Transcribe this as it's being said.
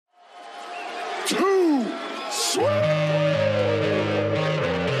two, swing!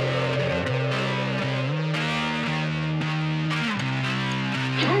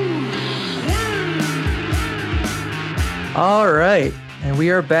 All right, and we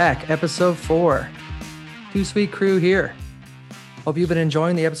are back, episode 4. Two Sweet Crew here. Hope you've been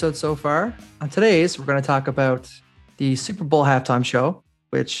enjoying the episode so far. On today's, we're going to talk about the Super Bowl halftime show,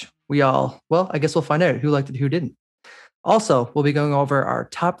 which I guess we'll find out who liked it, who didn't. Also, we'll be going over our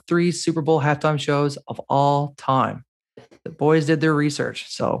top 3 Super Bowl halftime shows of all time. The boys did their research,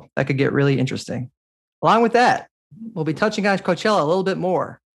 so that could get really interesting. Along with that, we'll be touching on Coachella a little bit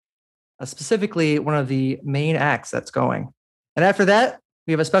more, specifically one of the main acts that's going. And after that,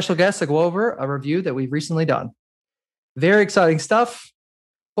 we have a special guest to go over a review that we've recently done. Very exciting stuff.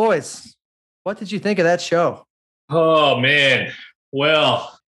 Boys, what did you think of that show? Oh, man.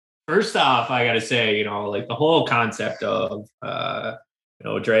 Well, first off, I got to say, like the whole concept of,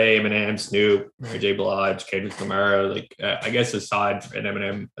 Dre, Eminem, Snoop, Mary J. Blige, Kendrick Lamar, I guess aside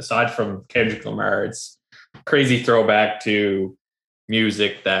from Kendrick Lamar, it's a crazy throwback to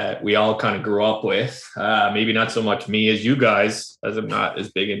music that we all kind of grew up with. Maybe not so much me as you guys, as I'm not as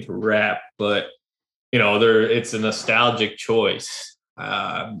big into rap, but it's a nostalgic choice,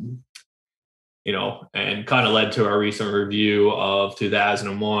 and kind of led to our recent review of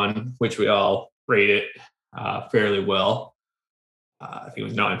 2001, which we all rated fairly well. I think it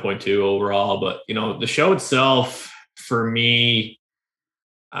was 9.2 overall, but the show itself for me,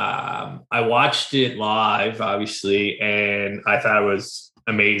 I watched it live, obviously, and I thought it was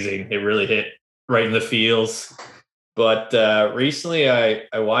amazing. It really hit right in the feels. But recently I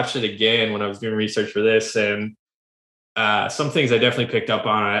watched it again when I was doing research for this, and some things I definitely picked up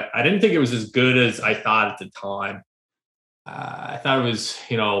on. I didn't think it was as good as I thought at the time. I thought it was,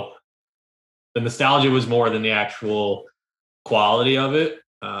 the nostalgia was more than the actual quality of it.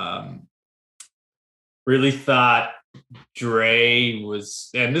 Really thought Dre was,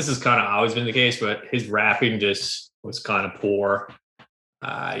 and this has kind of always been the case, but his rapping just was kind of poor.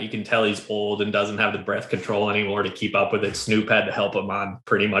 You can tell he's old and doesn't have the breath control anymore to keep up with it. Snoop had to help him on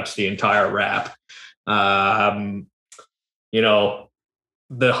pretty much the entire rap. The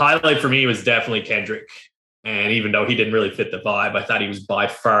highlight for me was definitely Kendrick. And even though he didn't really fit the vibe, I thought he was by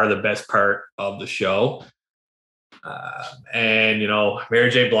far the best part of the show.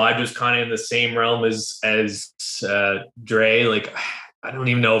 Mary J. Blige was kind of in the same realm as Dre. I don't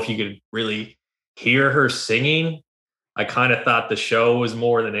even know if you could really hear her singing. I kind of thought the show was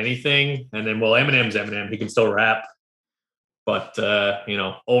more than anything. And then, Eminem's Eminem. He can still rap. But,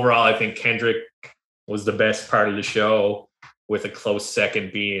 overall, I think Kendrick was the best part of the show, with a close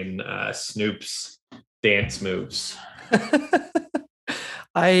second being Snoop's dance moves.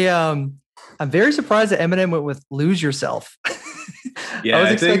 I'm very surprised that Eminem went with "Lose Yourself." Yeah,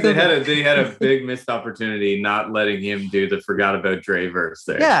 I think they had a big missed opportunity not letting him do the "Forgot About Dre" verse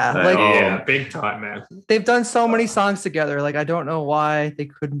there. Yeah, big time, man. They've done so many songs together. I don't know why they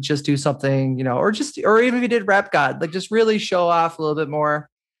couldn't just do something, or even if he did Rap God, just really show off a little bit more.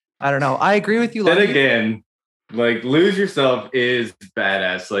 I don't know. I agree with you. Then again, "Lose Yourself" is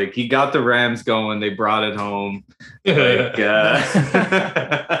badass. He got the Rams going. They brought it home.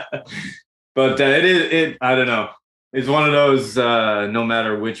 But I don't know. It's one of those, no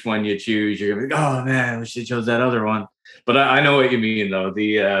matter which one you choose, you're going to be like, oh, man, we should have chose that other one. But I know what you mean, though.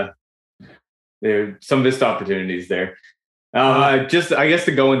 There are some missed opportunities there. I guess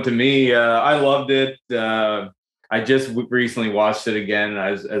to go into me, I loved it. I just recently watched it again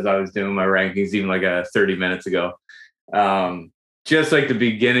as I was doing my rankings, even 30 minutes ago. Just the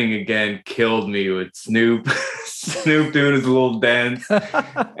beginning again killed me with Snoop doing his little dance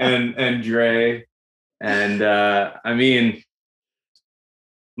and Dre. And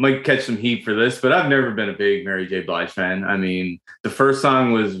might catch some heat for this, but I've never been a big Mary J. Blige fan. The first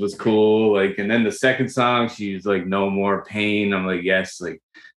song was cool, and then the second song, she's "No More Pain." I'm yes,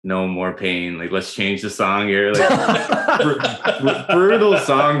 "No More Pain." Let's change the song here. Brutal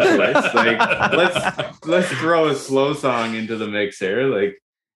song choice. Let's throw a slow song into the mix here.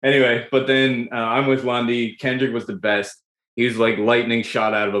 Anyway, but then I'm with Lundy. Kendrick was the best. He was lightning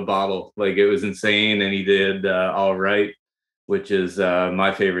shot out of a bottle. It was insane. And he did All Right, which is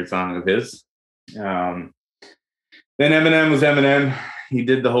my favorite song of his. Then Eminem was Eminem. He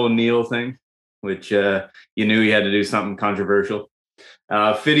did the whole Neil thing, which you knew he had to do something controversial.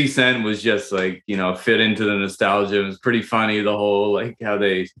 50 Cent was just fit into the nostalgia. It was pretty funny, the whole how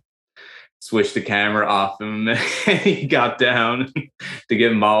they switched the camera off him and he got down to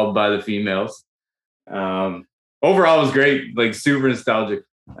get mauled by the females. Overall, it was great, super nostalgic.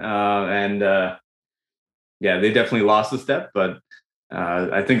 Yeah, they definitely lost a step, but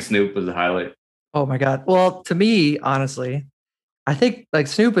I think Snoop was the highlight. Oh my God. Well, to me, honestly, I think like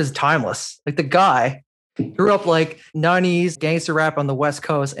Snoop is timeless. Like the guy grew up like 90s gangster rap on the West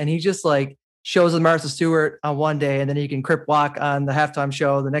Coast, and he just like shows with Martha Stewart on one day, and then he can crip walk on the halftime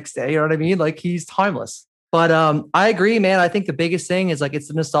show the next day. You know what I mean? Like he's timeless. But I agree, man. I think the biggest thing is like it's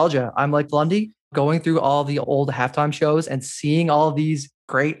the nostalgia. I'm like Lundy going through all the old halftime shows and seeing all of these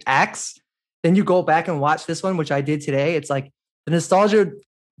great acts. Then you go back and watch this one, which I did today. It's like the nostalgia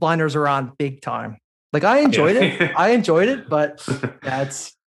blinders are on big time. Like I enjoyed it. I enjoyed it, but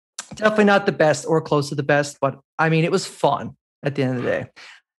that's definitely not the best or close to the best. But I mean, it was fun at the end of the day.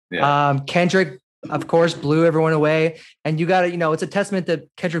 Yeah. Kendrick, of course, blew everyone away. And you got to, it's a testament to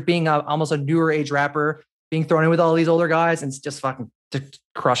Kendrick being almost a newer age rapper, being thrown in with all these older guys and just fucking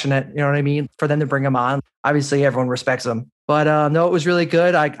crushing it. You know what I mean? For them to bring him on. Obviously, everyone respects him. But no, it was really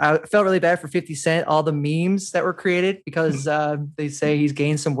good. I felt really bad for 50 Cent, all the memes that were created because they say he's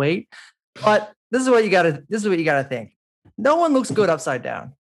gained some weight. But this is what you gotta think. No one looks good upside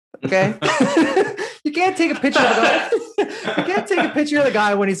down. Okay. You can't take a picture of the guy. You can't take a picture of the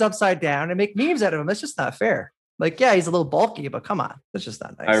guy when he's upside down and make memes out of him. That's just not fair. Like, yeah, he's a little bulky, but come on. That's just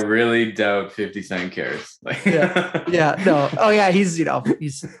not nice. I really doubt 50 Cent cares. No. Oh yeah,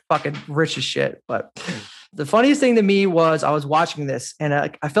 he's fucking rich as shit. But the funniest thing to me was I was watching this and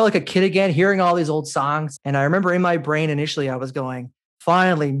I felt like a kid again, hearing all these old songs. And I remember in my brain initially I was going,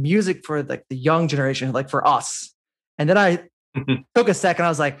 finally, music for like the young generation, like for us. And then I took a second. I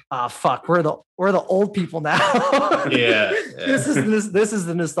was like, "Oh fuck, we're the old people now." Yeah. This is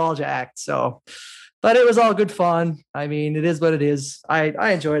the nostalgia act. So, but it was all good fun. I mean, it is what it is.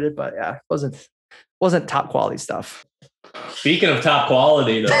 I enjoyed it, but yeah, it wasn't top quality stuff. Speaking of top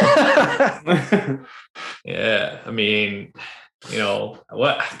quality, though, yeah, I mean,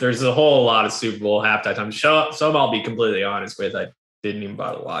 there's a whole lot of Super Bowl halftime show. Some I'll be completely honest with. I didn't even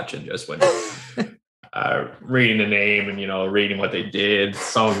bother watching, just when reading the name and reading what they did.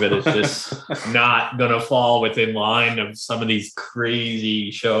 Some of it is just not gonna fall within line of some of these crazy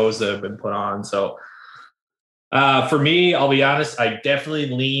shows that have been put on. So for me, I'll be honest, I definitely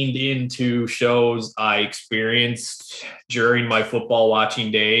leaned into shows I experienced during my football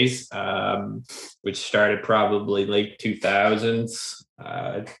watching days, which started probably late 2000s.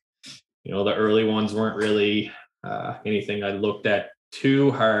 The early ones weren't really anything I looked at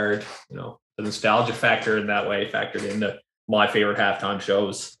too hard. The nostalgia factor in that way factored into my favorite halftime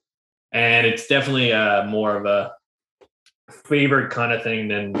shows. And it's definitely more of a favorite kind of thing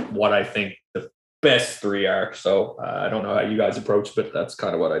than what I think the best three are. So I don't know how you guys approach, but that's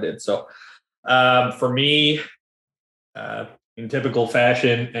kind of what I did. So for me, in typical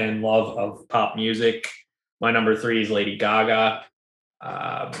fashion and love of pop music, my number 3 is Lady Gaga.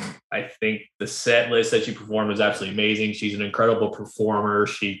 I think the set list that she performed was absolutely amazing. She's an incredible performer.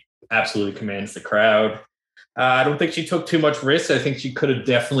 She absolutely commands the crowd. I don't think she took too much risk. I think she could have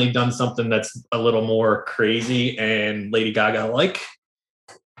definitely done something that's a little more crazy and Lady Gaga-like,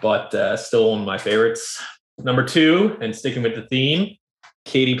 but still one of my favorites. Number 2, and sticking with the theme,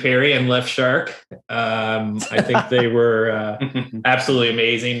 Katy Perry and Left Shark. I think they were absolutely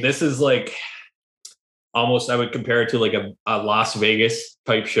amazing. This is like almost, I would compare it to like a Las Vegas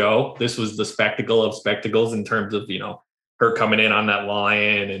type show. This was the spectacle of spectacles in terms of, her coming in on that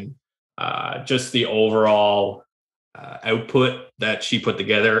lion and just the overall output that she put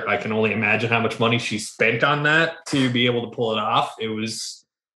together. I can only imagine how much money she spent on that to be able to pull it off. It was,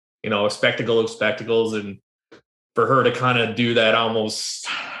 a spectacle of spectacles. And for her to kind of do that almost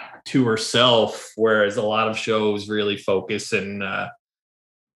to herself, whereas a lot of shows really focus and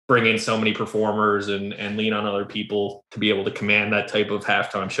bring in so many performers and lean on other people to be able to command that type of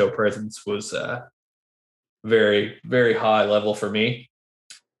halftime show presence was very, very high level for me.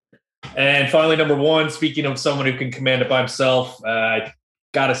 And finally, number 1, speaking of someone who can command it by himself, I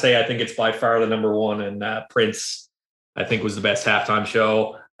got to say, I think it's by far the number 1. And Prince, I think, was the best halftime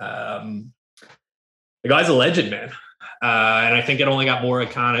show. The guy's a legend, man. And I think it only got more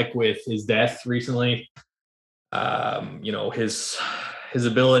iconic with his death recently. His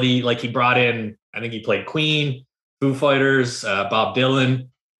ability, like he brought in, I think he played Queen, Foo Fighters, Bob Dylan,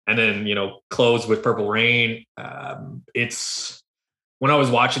 and then, closed with Purple Rain. It's when I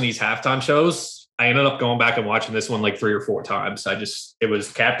was watching these halftime shows, I ended up going back and watching this one like 3 or 4 times. It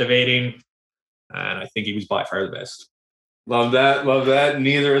was captivating. And I think he was by far the best. Love that.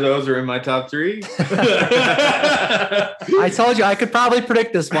 Neither of those are in my top 3. I told you I could probably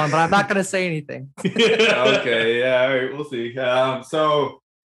predict this one, but I'm not going to say anything. Okay. Yeah. All right. We'll see.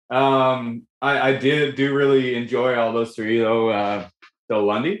 I do really enjoy all those 3 though.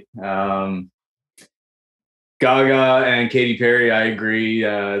 Lundy, Gaga and Katy Perry, I agree.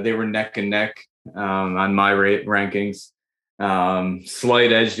 They were neck and neck on my rankings.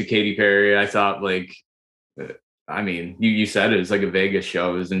 Slight edge to Katy Perry. I thought like, I mean, you said it was like a Vegas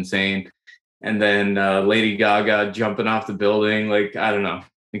show. It was insane. And then Lady Gaga jumping off the building. Like, I don't know.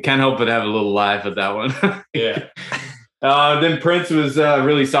 You can't help but have a little laugh at that one. Yeah. Then Prince was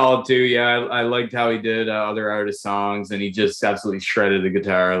really solid too. Yeah, I liked how he did other artist songs, and he just absolutely shredded the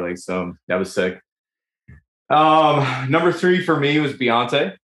guitar. Like, so that was sick. Number 3 for me was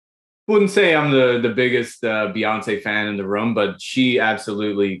Beyonce. Wouldn't say I'm the biggest Beyonce fan in the room, but she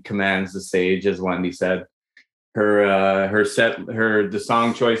absolutely commands the stage, as Wendy said. The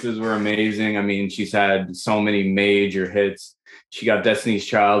song choices were amazing. I mean, she's had so many major hits. She got Destiny's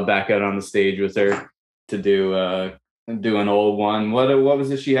Child back out on the stage with her to do an old one. What was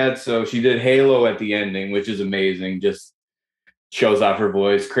it she had? So she did Halo at the ending, which is amazing. Just shows off her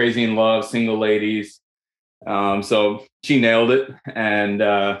voice. Crazy in Love, Single Ladies. So she nailed it. And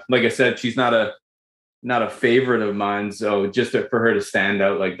like I said, she's not a favorite of mine. So just for her to stand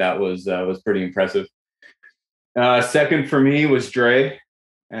out like that was pretty impressive. Second for me was Dre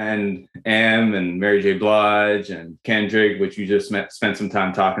and and Mary J. Blige and Kendrick, which you just spent some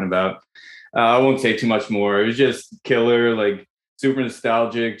time talking about. I won't say too much more. It was just killer, like super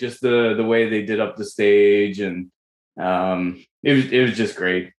nostalgic, just the way they did up the stage. And it was just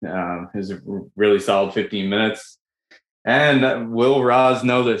great. It was a really solid 15 minutes. And will Roz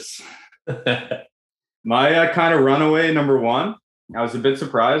know this? My kind of runaway number 1, I was a bit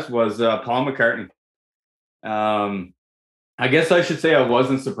surprised, was Paul McCartney. I guess I should say I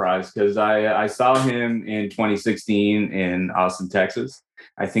wasn't surprised because I saw him in 2016 in Austin, Texas.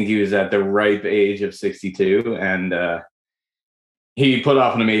 I think he was at the ripe age of 62, and he put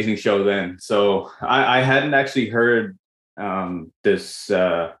off an amazing show then. So I hadn't actually heard this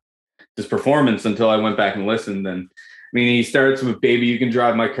performance until I went back and listened. And I mean, he starts with "Baby, You Can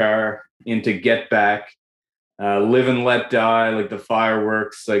Drive My Car" into "Get Back," "Live and Let Die," like the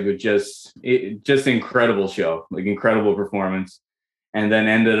fireworks, like just incredible show, like incredible performance. And then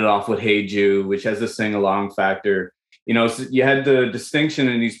ended it off with "Hey Jude," which has a sing along factor. You know, so you had the distinction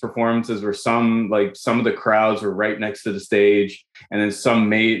in these performances where some of the crowds were right next to the stage, and then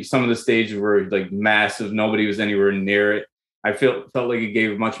some of the stages were like massive. Nobody was anywhere near it. I felt like it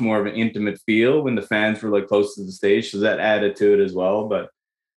gave much more of an intimate feel when the fans were like close to the stage, so that added to it as well. But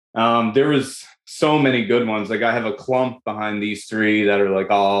there was so many good ones. Like I have a clump behind these 3 that are like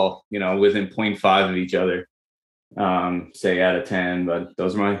all, you know, within 0.5 of each other. Say out of 10, but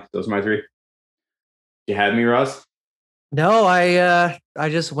those are my 3. You had me, Ross? No, I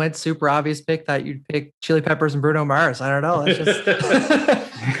just went super obvious pick that you'd pick Chili Peppers and Bruno Mars. I don't know. That's just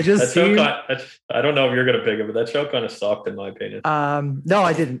it just seemed... I don't know if you're gonna pick it, but that show kind of sucked in my opinion. No,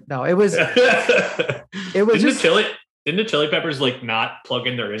 I didn't. No, it was Didn't the Chili Peppers like not plug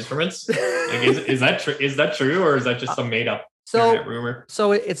in their instruments? Like, is that true? Is that true, or is that just some made up internet rumor?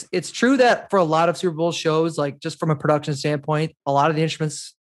 So it's true that for a lot of Super Bowl shows, like just from a production standpoint, a lot of the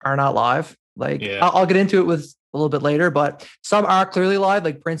instruments are not live. Like I'll get into it with a little bit later, but some are clearly live.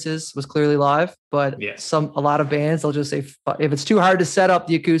 Like Prince's was clearly live, but a lot of bands, they'll just say if it's too hard to set up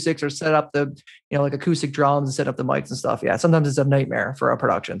the acoustics or set up the, you know, like acoustic drums and set up the mics and stuff. Yeah, sometimes it's a nightmare for a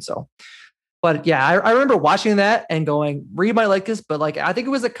production. So. But yeah, I remember watching that and going, Reed might like this, but like I think it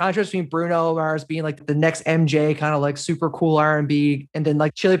was a contrast between Bruno Mars being like the next MJ, kind of like super cool R&B, and then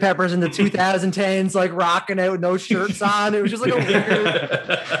like Chili Peppers in the 2010s, like rocking out with no shirts on. It was just like a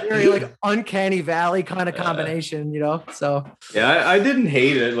weird, very like uncanny valley kind of combination, you know. So yeah, I didn't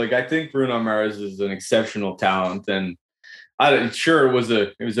hate it. Like I think Bruno Mars is an exceptional talent, and it was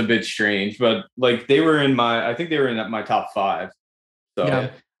a bit strange, but like I think they were in my top 5. So.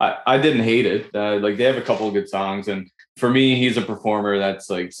 Yeah. I didn't hate it. Like they have a couple of good songs, and for me, he's a performer that's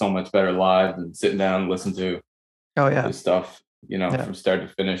like so much better live than sitting down and listen to his stuff, you know, from start to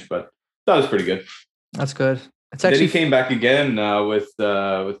finish. But that was pretty good. That's good. It's actually, then he came back again with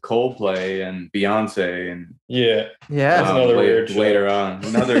Coldplay and Beyonce, and that's another weird later on,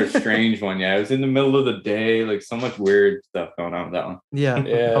 another strange one. Yeah, it was in the middle of the day, like so much weird stuff going on with that one. Yeah,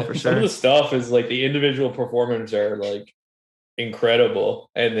 oh, for sure. Some of the stuff is like the individual performers are like incredible,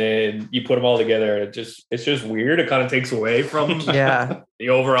 and then you put them all together and it's just weird. It kind of takes away from the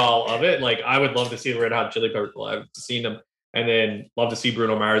overall of it. Like I would love to see the Red Hot Chili Peppers live. I've seen them, and then love to see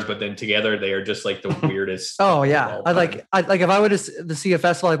Bruno Mars, but then together they are just like the weirdest. Oh yeah, I like if I would to see a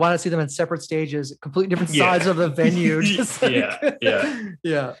festival, I want to see them in separate stages, completely different sides of the venue. Just like,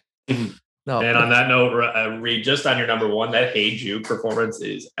 yeah. No. And on that note, Reed, just on your number 1, that "Hey Jude" performance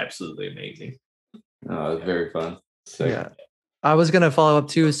is absolutely amazing. Oh, it's very fun. So yeah. I was going to follow up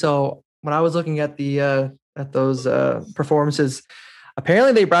too. So when I was looking at the at those performances,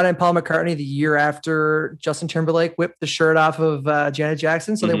 Apparently, they brought in Paul McCartney the year after Justin Timberlake whipped the shirt off of Janet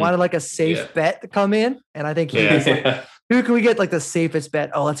Jackson. So they wanted like a safe bet to come in. And I think he was like, who can we get like the safest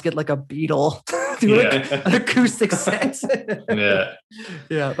bet? Oh, let's get like a Beatle, do like an acoustic set. Yeah.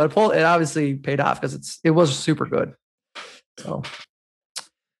 But it obviously paid off because it was super good. So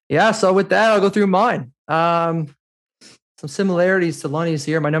yeah. So with that, I'll go through mine. Some similarities to Lonnie's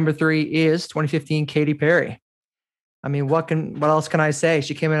here. My number 3 is 2015 Katy Perry. I mean, what else can I say?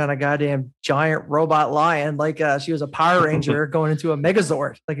 She came in on a goddamn giant robot lion, like she was a Power Ranger going into a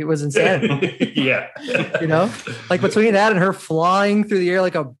Megazord. Like it was insanity. You know, like between that and her flying through the air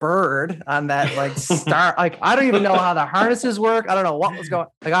like a bird on that like star. Like I don't even know how the harnesses work. I don't know what was going.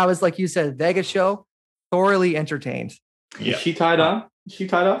 Like I was like you said, Vegas show, thoroughly entertained. Yeah. Is she tied up? She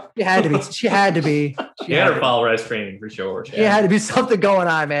had to be. She had to be. She had her fall rest training for sure. She had to be something going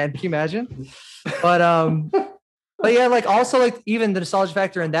on, man. Can you imagine? But yeah, like also like even the nostalgia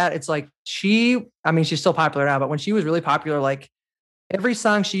factor in that, it's like she's still popular now, but when she was really popular, like every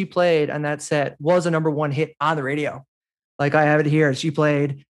song she played on that set was a number 1 hit on the radio. Like I have it here. She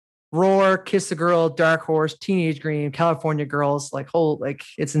played Roar, Kiss the Girl, Dark Horse, Teenage Dream, California Girls, like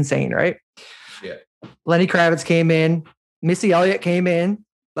it's insane, right? Yeah. Lenny Kravitz came in, Missy Elliott came in,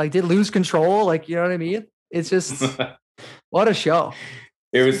 like did Lose Control, like you know what I mean? It's just what a show.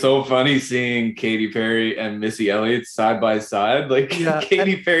 It was so funny seeing Katy Perry and Missy Elliott side by side. Like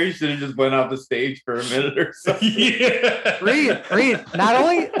Katy Perry should have just went off the stage for a minute or something. Reed. Not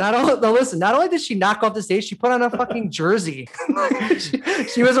only did she knock off the stage, she put on a fucking jersey.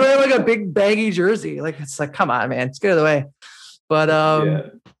 she was wearing like a big baggy jersey. Like it's like, come on, man, let's get out of the way. But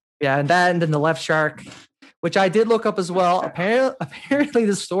and then the Left Shark, which I did look up as well. Apparently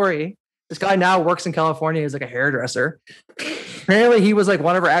the story. This guy now works in California as like a hairdresser. Apparently he was like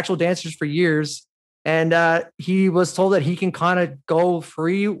one of her actual dancers for years. And he was told that he can kind of go a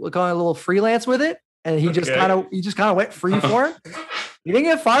little freelance with it. And he just kind of went free for it. He didn't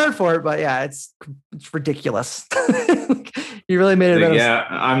get fired for it, but yeah, it's ridiculous. He really made it. Yeah,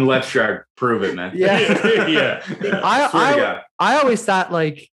 I'm Left Shark. Prove it, man. Yeah. I always thought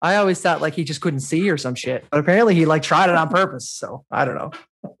like he just couldn't see or some shit. But apparently he like tried it on purpose. So I don't know.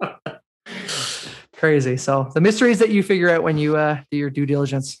 Crazy. So the mysteries that you figure out when you do your due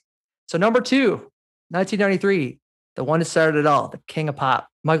diligence. So number 2, 1993, the one that started it all, the king of pop,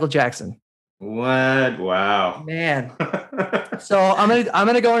 Michael Jackson. What? Wow, man. So I'm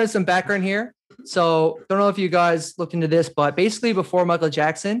gonna go into some background here. So don't know if you guys looked into this, but basically before Michael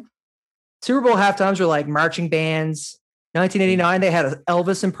Jackson, Super Bowl halftimes were like marching bands. 1989, they had an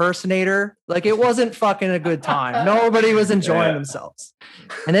Elvis impersonater. Like it wasn't fucking a good time. Nobody was enjoying themselves.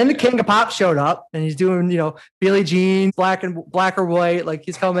 And then the king of pop showed up and he's doing, Billie Jean, black or white. Like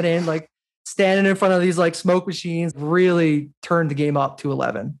he's coming in, like standing in front of these like smoke machines, really turned the game up to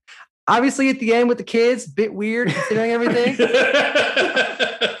 11. Obviously at the end with the kids, bit weird considering everything.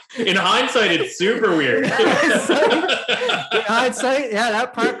 In hindsight, it's super weird. In hindsight, yeah,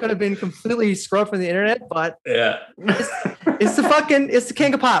 that part could have been completely scrubbed from the internet, but it's the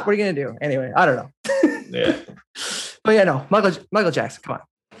king of pop. What are you gonna do? Anyway, I don't know. Yeah. But yeah, no, Michael Jackson, come on.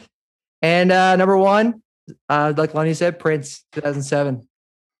 And number 1, like Lonnie said, Prince, 2007.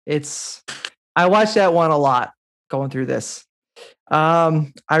 I watched that one a lot going through this.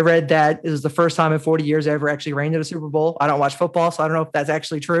 I read that it was the first time in 40 years I ever actually reigned at a Super Bowl. I don't watch football, so I don't know if that's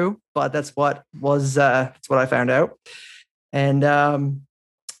actually true, but that's what I found out. And I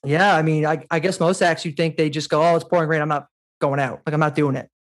mean, I guess most actually think they just go, oh, it's pouring rain, I'm not going out. Like I'm not doing it.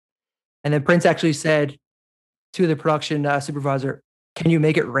 And then Prince actually said to the production supervisor, can you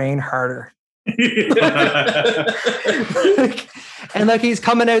make it rain harder? And like he's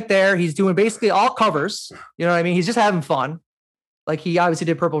coming out there, he's doing basically all covers. You know what I mean? He's just having fun. Like he obviously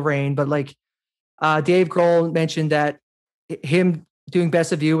did Purple Rain, but like Dave Grohl mentioned that him doing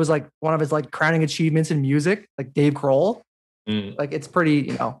Best of You was like one of his like crowning achievements in music, like Dave Grohl. Like it's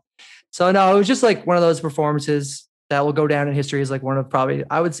pretty, So no, it was just like one of those performances that will go down in history as like one of probably,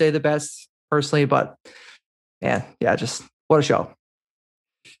 I would say, the best personally, but man, yeah, just what a show.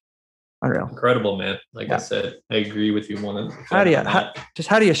 Unreal. Incredible, man. Like I said, I agree with you 100%.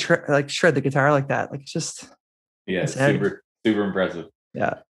 How do you shred the guitar like that? Like it's just super impressive.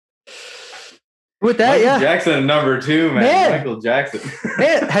 Yeah. With that, Michael Jackson number 2, man. Michael Jackson.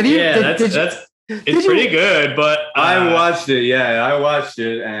 Man, have you? Yeah, it's pretty good, but I watched it. Yeah, I watched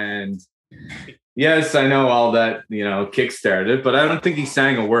it, and yes, I know all that kickstarted, but I don't think he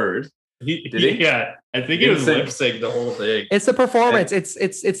sang a word. Did he? Yeah, I think it was lip sync the whole thing. It's the performance. It's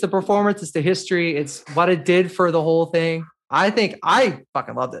the performance. It's the history. It's what it did for the whole thing. I think I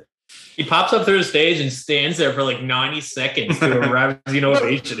fucking loved it. He pops up through the stage and stands there for like 90 seconds to a rousing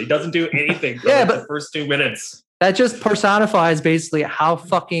ovation. He doesn't do anything for but the first 2 minutes. That just personifies basically how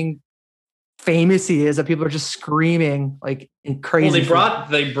fucking famous he is, that people are just screaming like in crazy. Well,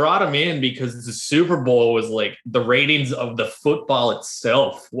 they brought him in because the Super Bowl was like the ratings of the football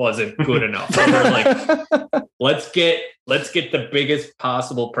itself wasn't good enough. So they're like, let's get the biggest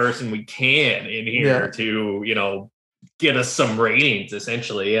possible person we can in here to, you know, get us some ratings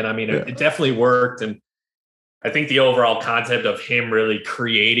essentially. And I mean, it definitely worked. And I think the overall concept of him really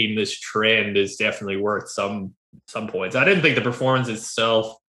creating this trend is definitely worth some points. I didn't think the performance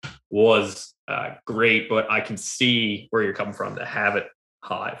itself was great, but I can see where you're coming from to have it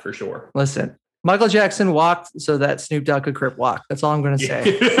high for sure. Listen, Michael Jackson walked so that Snoop Dogg could crip walk. That's all I'm going to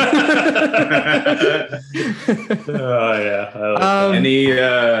say. Oh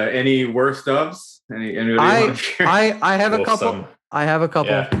yeah. Any worst dubs? I have a couple. I have a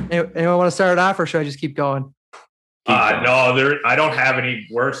couple. Yeah. Anyone want to start it off, or should I just keep going? No, I don't have any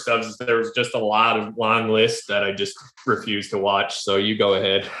worst subs. There was just a long list that I just refused to watch. So you go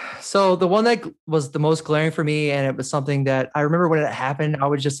ahead. So the one that was the most glaring for me, and it was something that I remember when it happened, I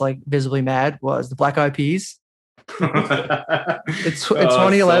was just like visibly mad, was the Black Eyed Peas. It's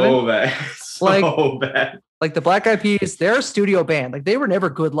 2011. So bad. So bad. Like the Black Eyed Peas, they're a studio band. Like they were never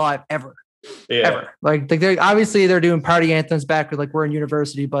good live ever. Yeah. Ever. Like they're doing party anthems back with like we're in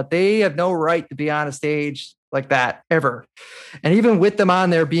university, but they have no right to be on a stage like that ever. And even with them on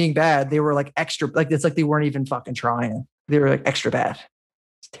there being bad, they were like extra, like it's like they weren't even fucking trying. They were like extra bad.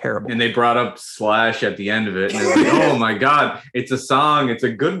 It's terrible. And they brought up Slash at the end of it. And they're like, oh my God, it's a song. It's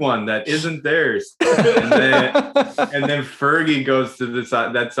a good one that isn't theirs. And then Fergie goes to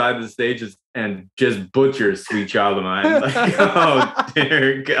that side of the stage and just butchers Sweet Child of Mine. Like, oh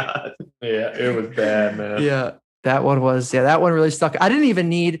dear God. Yeah, it was bad, man. Yeah. That one really stuck. I didn't even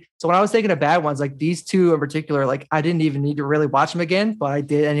need, so when I was thinking of bad ones, like these two in particular, like I didn't even need to really watch them again, but I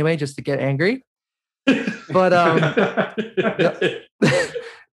did anyway, just to get angry. But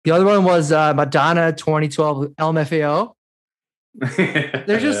the other one was Madonna 2012 LMFAO.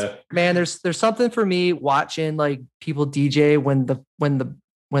 There's just, man, there's something for me watching like people DJ when the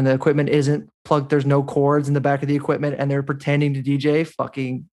equipment isn't plugged, there's no cords in the back of the equipment and they're pretending to DJ,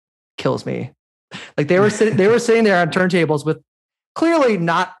 fucking kills me. Like they were sitting there on turntables with clearly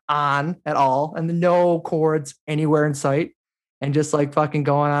not on at all and no cords anywhere in sight and just like fucking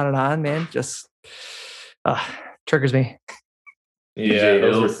going on and on, man. Just triggers me. Yeah,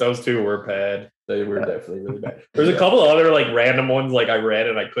 those two were bad. They were definitely really bad. There's a couple other like random ones like I read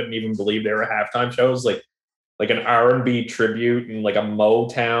and I couldn't even believe they were halftime shows, like an R&B tribute and like a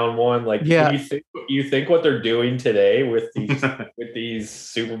Motown one. Like, you think what they're doing today with these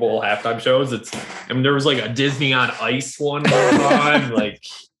Super Bowl halftime shows? There was like a Disney on Ice one going on. Like,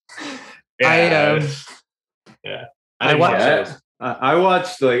 I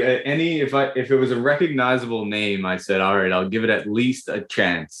watched like if it was a recognizable name, I said, all right, I'll give it at least a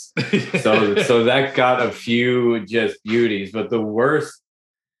chance. So that got a few just beauties, but the worst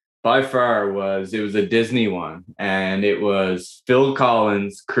by far it was a Disney one, and it was Phil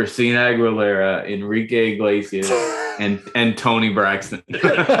Collins, Christina Aguilera, Enrique Iglesias, and Tony Braxton.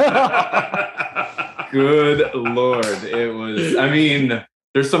 Good Lord. It was, I mean,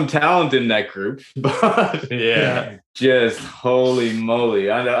 there's some talent in that group, but just holy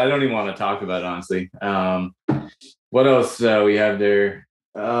moly. I don't even want to talk about it, honestly. What else we have there?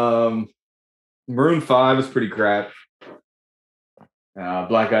 Maroon 5 is pretty crap.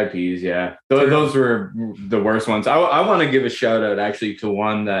 Black Eyed Peas, yeah. Those were the worst ones. I want to give a shout out actually to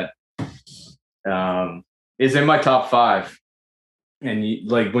one that is in my top 5. And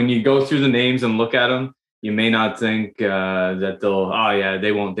like when you go through the names and look at them, you may not think that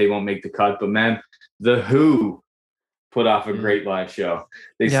they won't make the cut. But man, The Who put off a great live show.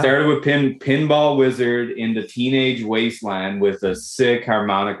 They started with Pinball Wizard in the Teenage Wasteland with a sick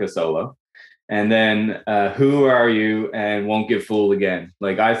harmonica solo. And then Who Are You and Won't Get Fooled Again.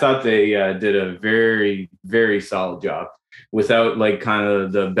 Like I thought they did a very, very solid job without like kind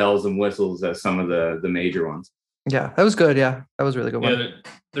of the bells and whistles as some of the major ones. Yeah, that was good. Yeah, that was a really good one.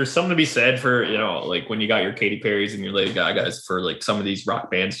 There's something to be said for, like when you got your Katy Perry's and your Lady Gaga's, for like some of these rock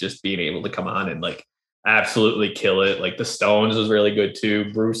bands just being able to come on and like absolutely kill it. Like the Stones was really good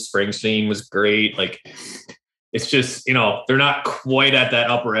too. Bruce Springsteen was great. Like it's just, they're not quite at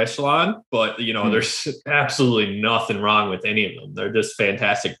that upper echelon, but there's absolutely nothing wrong with any of them. They're just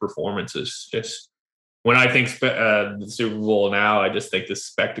fantastic performances. Just when I think the Super Bowl now, I just think this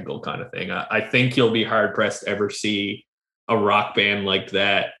spectacle kind of thing. I think you'll be hard pressed to ever see a rock band like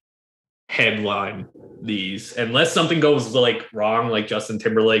that headline these unless something goes like wrong, like Justin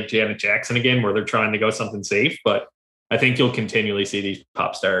Timberlake, Janet Jackson again, where they're trying to go something safe. But I think you'll continually see these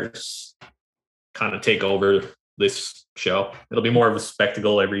pop stars kind of take over this show. It'll be more of a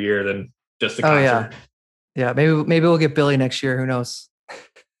spectacle every year than just a concert. Yeah. Maybe we'll get Billy next year. Who knows?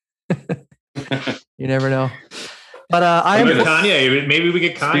 You never know. But I'm Kanye. Maybe we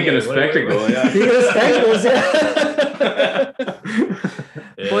get Kanye. Speaking of spectacle, yeah.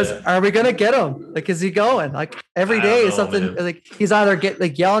 Are we gonna get him? Like, is he going? Like every day is something. Man. Like he's either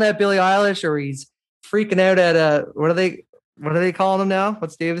yelling at Billie Eilish or he's freaking out at what are they calling him now?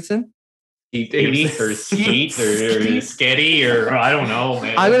 What's Davidson? Skeet or Sketty or I don't know,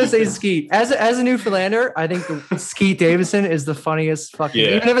 man. I'm gonna say Skeet. As a Newfoundlander, I think the Skeet Davidson is the funniest fucking.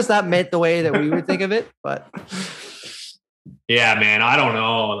 Even if it's not meant the way that we would think of it, but. Yeah, man. I don't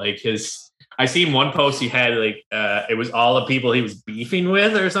know. Like I seen one post he had like it was all the people he was beefing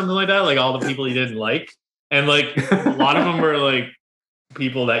with or something like that. Like all the people he didn't like, and like a lot of them were like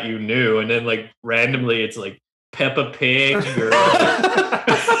people that you knew, and then like randomly it's like Peppa Pig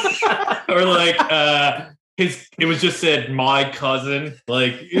or like it was just said my cousin,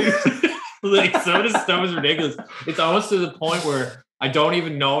 like like some of the stuff is ridiculous. It's almost to the point where I don't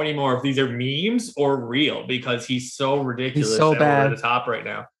even know anymore if these are memes or real because he's so ridiculous. He's so bad. Over the top right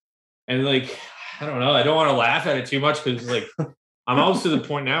now. And like, I don't know. I don't want to laugh at it too much because like I'm almost to the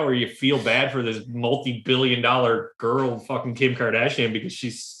point now where you feel bad for this multi-billion-dollar girl, fucking Kim Kardashian, because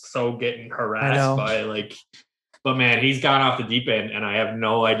she's so getting harassed by like. But man, he's gone off the deep end, and I have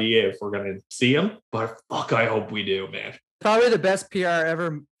no idea if we're gonna see him. But fuck, I hope we do, man. Probably the best PR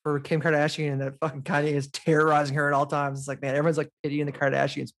ever for Kim Kardashian, and that fucking Kanye is terrorizing her at all times. It's like, man, everyone's like pitying the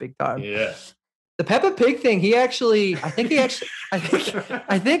Kardashians big time. Yeah. The Peppa Pig thing, I think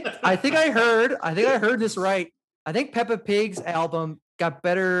I heard this right. I think Peppa Pig's album got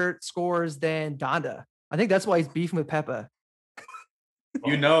better scores than Donda. I think that's why he's beefing with Peppa.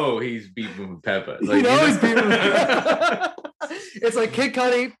 You know he's beefing with Peppa. Like, he's beefing with Peppa. It's like Kid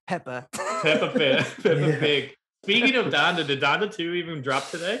Cudi, Peppa. Peppa Pig. Speaking of Donda, did Donda 2 even drop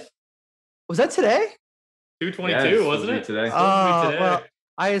today? Was that today? 2/22, wasn't it? Today. Well,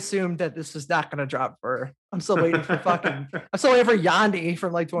 I assumed that this was not going to drop for. I'm still waiting for Yandi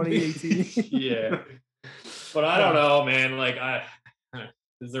from like 2018. Yeah, but I don't know, man. Like,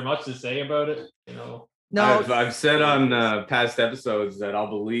 is there much to say about it? You know, no. I've said on past episodes that I'll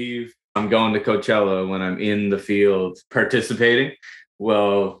believe I'm going to Coachella when I'm in the field participating.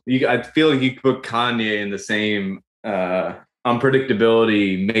 Well, I feel like you could put Kanye in the same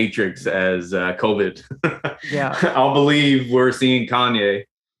unpredictability matrix as COVID. Yeah. I'll believe we're seeing Kanye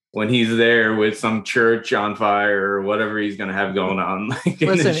when he's there with some church on fire or whatever he's going to have going on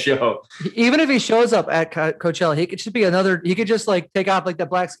in the show. Even if he shows up at Coachella, he could just be he could just like take off like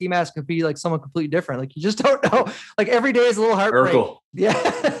that black ski mask and be like someone completely different. Like you just don't know. Like every day is a little heartbreak. Urkel. Yeah.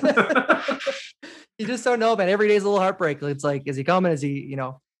 You just don't know, man. Every day is a little heartbreak. It's like, is he coming? Is he,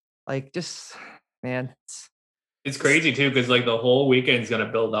 like just, man. It's crazy too, because like the whole weekend's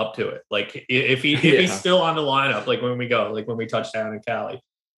gonna build up to it. Like if he's still on the lineup, like when we touch down in Cali,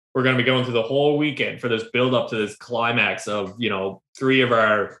 we're gonna be going through the whole weekend for this build up to this climax of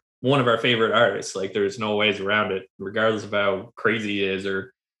one of our favorite artists. Like there's no ways around it, regardless of how crazy he is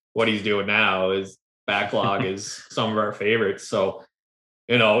or what he's doing now. His backlog is some of our favorites. So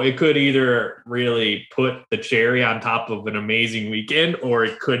it could either really put the cherry on top of an amazing weekend, or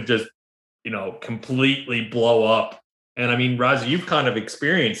it could just completely blow up. And I mean, Raja, you've kind of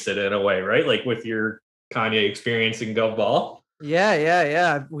experienced it in a way, right? Like with your Kanye experience in Gov Ball.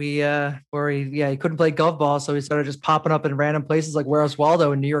 Yeah. We he couldn't play Gov Ball, so he started just popping up in random places like Where's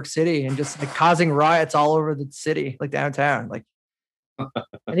Waldo in New York City and just like causing riots all over the city, like downtown. Like,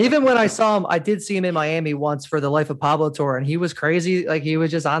 and even when I saw him, I did see him in Miami once for the Life of Pablo tour, and he was crazy. Like he was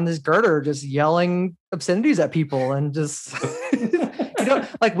just on this girder, just yelling obscenities at people and just.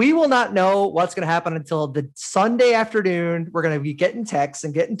 Like we will not know what's going to happen until the Sunday afternoon. We're going to be getting texts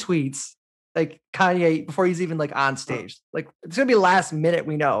and getting tweets like Kanye before he's even like on stage. Like it's going to be last minute.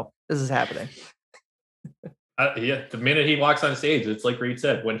 We know this is happening. The minute he walks on stage, it's like Reed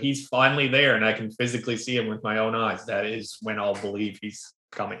said, when he's finally there and I can physically see him with my own eyes, that is when I'll believe he's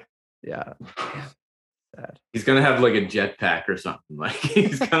coming. Yeah. Sad. He's gonna have like a jetpack or something. Like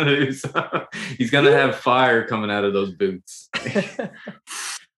he's gonna have fire coming out of those boots.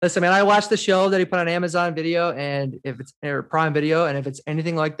 Listen, man, I watched the show that he put on Amazon Video, and if it's or Prime Video, and if it's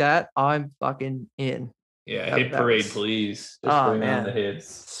anything like that, I'm fucking in. Yeah, hit parade, please. Just bring on the hits.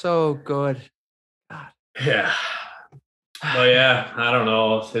 So good. God. Yeah. Well, yeah, I don't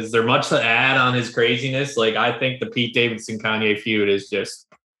know. Is there much to add on his craziness? Like, I think the Pete Davidson Kanye feud is just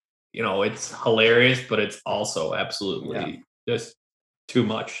it's hilarious, but it's also absolutely just too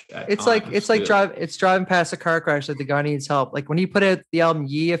much. It's like driving past a car crash. Like the guy needs help. Like when he put out the album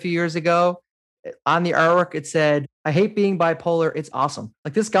Yee a few years ago, on the artwork it said, "I hate being bipolar. It's awesome."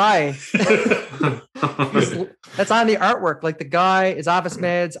 Like this guy, that's on the artwork. Like the guy is off his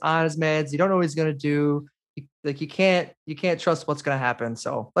meds, on his meds. You don't know what he's gonna do. Like you can't trust what's gonna happen.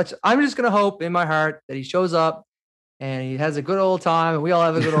 So, but I'm just gonna hope in my heart that he shows up and he has a good old time, and we all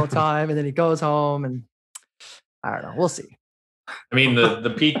have a good old time, and then he goes home, and I don't know. We'll see. I mean,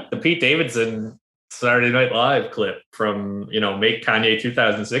 the Pete Davidson Saturday Night Live clip from Make Kanye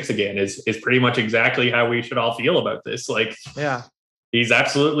 2006 Again is pretty much exactly how we should all feel about this. Like, yeah, he's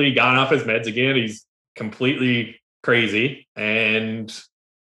absolutely gone off his meds again. He's completely crazy, and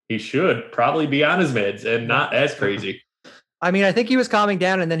he should probably be on his meds and not as crazy. I mean, I think he was calming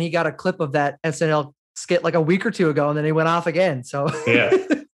down, and then he got a clip of that SNL skit like a week or two ago, and then he went off again. So yeah.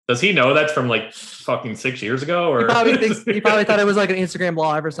 Does he know that's from like fucking 6 years ago? Or he probably thought it was like an Instagram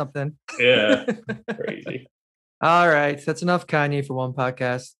live or something. Yeah. Crazy. All right. That's enough Kanye for one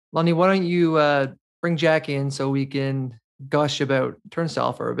podcast. Lonnie, why don't you bring Jack in so we can gush about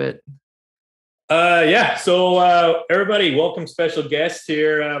Turnstile for a bit? Yeah. So everybody, welcome special guest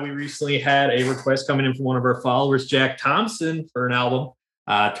here. We recently had a request coming in from one of our followers, Jack Thompson, for an album.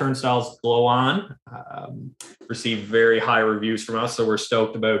 Turnstile's Glow On received very high reviews from us, so we're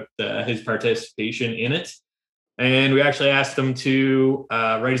stoked about his participation in it. And we actually asked him to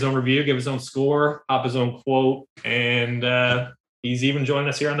write his own review, give his own score, pop his own quote, and he's even joined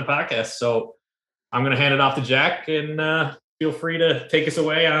us here on the podcast. So I'm going to hand it off to Jack, and feel free to take us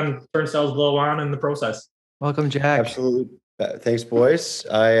away on Turnstile's Glow On and the process. Welcome, Jack. Absolutely. Thanks, boys.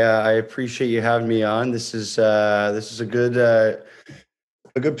 I appreciate you having me on. This is a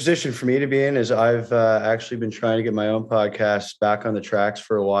good position for me to be in, as I've actually been trying to get my own podcast back on the tracks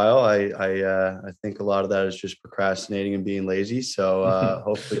for a while. I think a lot of that is just procrastinating and being lazy. So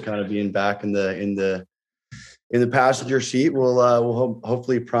hopefully kind of being back in the passenger seat will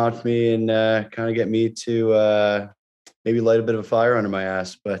hopefully prompt me and kind of get me to maybe light a bit of a fire under my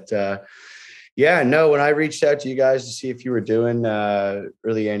ass. But yeah, no, when I reached out to you guys to see if you were doing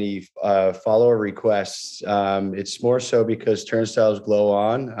really any follower requests, it's more so because Turnstile's Glow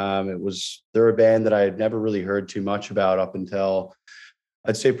On. They're a band that I had never really heard too much about up until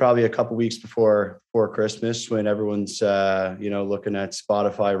I'd say probably a couple weeks before Christmas, when everyone's looking at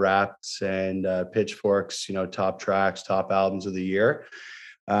Spotify Wrapped and Pitchfork's top tracks, top albums of the year.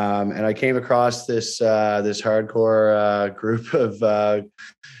 And I came across this hardcore group of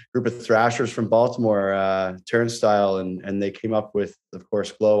thrashers from Baltimore, Turnstile, and they came up with, of course,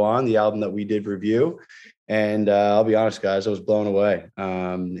 Glow On, the album that we did review. And I'll be honest, guys, I was blown away.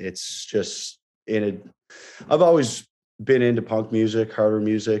 It's just I've always been into punk music, harder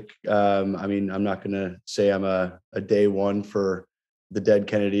music. I mean, I'm not going to say I'm a day one for the Dead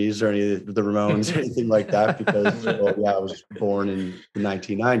Kennedys or any of the Ramones or anything like that, because I was born in the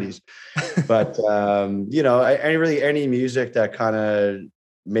 1990s. But any music that kind of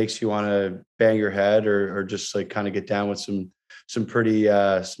makes you want to bang your head or just like kind of get down with some pretty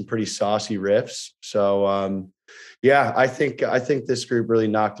saucy riffs. So I think this group really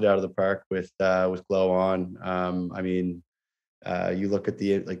knocked it out of the park with Glow On. I mean, you look at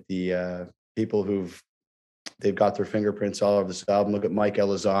the people they've got their fingerprints all over this album. Look at Mike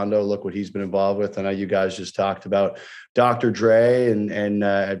Elizondo. Look what he's been involved with. I know you guys just talked about Dr. Dre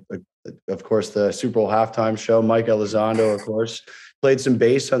and of course the Super Bowl halftime show. Mike Elizondo, of course, played some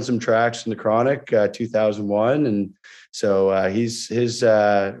bass on some tracks in the Chronic 2001, and so his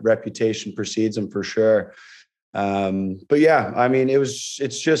reputation precedes him for sure. But yeah, I mean, it's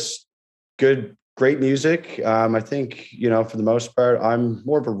just great music. I think for the most part, I'm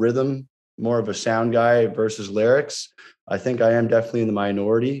more of a rhythm, more of a sound guy versus lyrics. I think I am definitely in the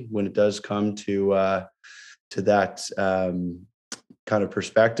minority when it does come to that kind of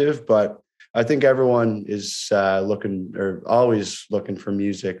perspective, but I think everyone is always looking for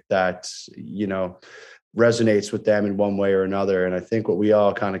music that, resonates with them in one way or another. And I think what we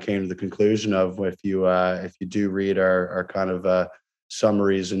all kind of came to the conclusion of, if you do read our kind of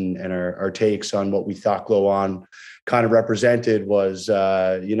summaries and our takes on what we thought Glow On kind of represented, was,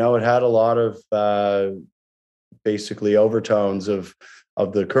 it had a lot of basically overtones of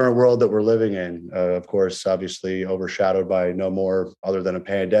the current world that we're living in. Of course, obviously overshadowed by no more other than a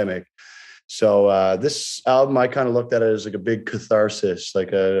pandemic. So this album, I kind of looked at it as like a big catharsis,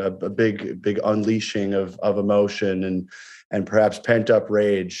 like a big unleashing of emotion and perhaps pent up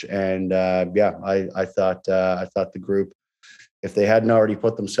rage. And I thought the group, if they hadn't already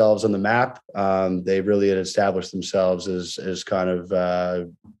put themselves on the map, they really had established themselves as kind of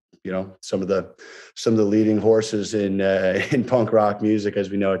some of the leading horses in punk rock music as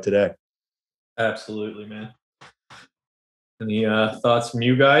we know it today. Absolutely, man. Any thoughts from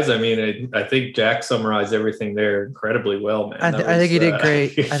you guys? I mean, I think Jack summarized everything there incredibly well, man. I think he did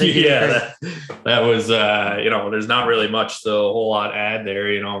great. I think he did great. That was, there's not really much to a whole lot add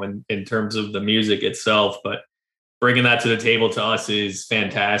there, in terms of the music itself, but bringing that to the table to us is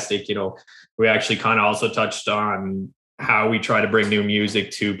fantastic. We actually kind of also touched on how we try to bring new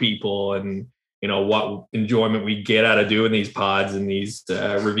music to people and, what enjoyment we get out of doing these pods and these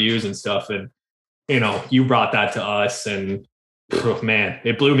reviews and stuff. And, you brought that to us and, man,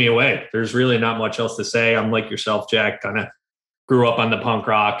 it blew me away. There's really not much else to say. I'm like yourself, Jack, kind of grew up on the punk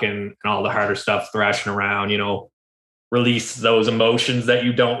rock and all the harder stuff, thrashing around, release those emotions that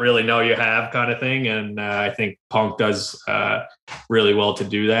you don't really know you have kind of thing. And I think punk does really well to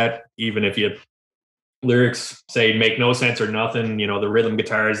do that. Even if you lyrics say make no sense or nothing, the rhythm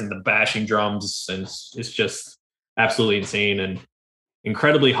guitars and the bashing drums, and it's just absolutely insane and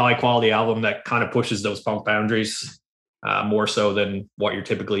incredibly high quality album that kind of pushes those punk boundaries. More so than what you're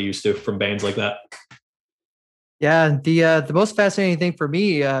typically used to from bands like that. Yeah, the most fascinating thing for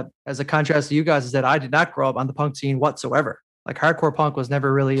me, as a contrast to you guys, is that I did not grow up on the punk scene whatsoever. Like hardcore punk was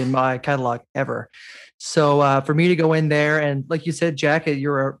never really in my catalog ever. So for me to go in there and, like you said, Jack,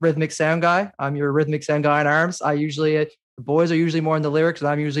 you're a rhythmic sound guy. I'm your rhythmic sound guy in arms. The boys are usually more in the lyrics, and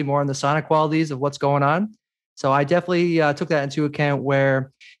I'm usually more in the sonic qualities of what's going on. So I definitely took that into account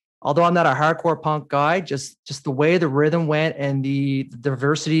where, although I'm not a hardcore punk guy, just the way the rhythm went and the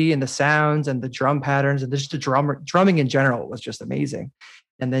diversity and the sounds and the drum patterns and just the drumming in general was just amazing.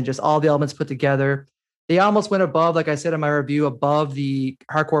 And then just all the elements put together. They almost went above, like I said in my review, above the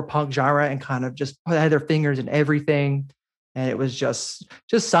hardcore punk genre and kind of just had their fingers in everything. And it was just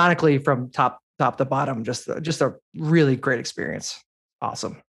sonically from top to bottom, just a really great experience.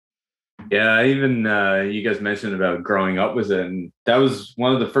 Awesome. Yeah, even you guys mentioned about growing up with it, and that was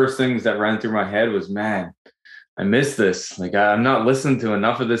one of the first things that ran through my head was, man, I miss this. Like, I'm not listening to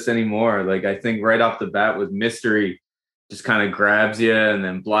enough of this anymore. Like, I think right off the bat with Mystery, just kind of grabs you, and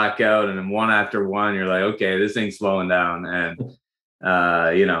then Blackout, and then one after one, you're like, okay, this ain't slowing down. And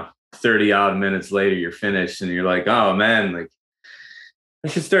 30 odd minutes later, you're finished, and you're like, oh man, like, I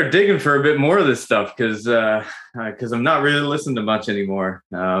should start digging for a bit more of this stuff because I'm not really listening to much anymore.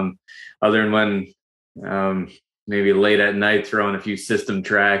 Other than when maybe late at night throwing a few System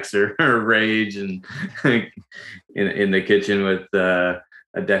tracks or Rage and in the kitchen with a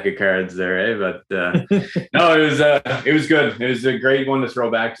deck of cards there, eh? But no, it was good. It was a great one to throw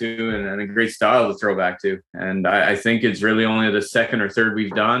back to and a great style to throw back to. And I think it's really only the second or third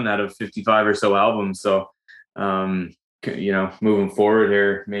we've done out of 55 or so albums. So moving forward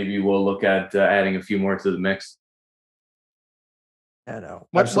here, maybe we'll look at adding a few more to the mix. I know.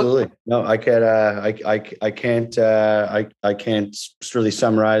 Absolutely. No, I can't really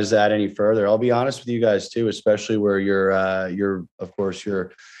summarize that any further. I'll be honest with you guys too, especially where your of course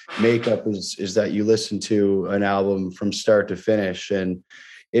your makeup is that you listen to an album from start to finish. And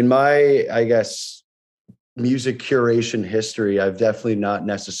in my, I guess, music curation history, I've definitely not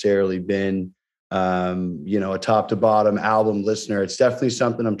necessarily been a top to bottom album listener. It's definitely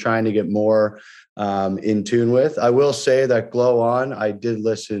something I'm trying to get more in tune with. I will say that Glow On, I did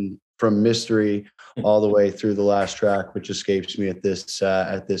listen from Mystery all the way through the last track, which escapes me at this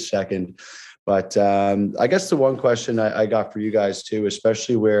second. But I guess the one question I got for you guys too,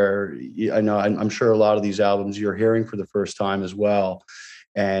 especially where I know I'm sure a lot of these albums you're hearing for the first time as well.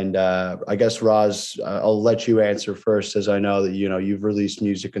 And I guess, Roz, I'll let you answer first, as I know that, you've released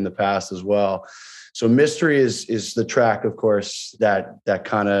music in the past as well. So Mystery is the track, of course, that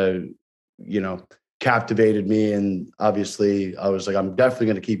kind of, captivated me. And obviously I was like, I'm definitely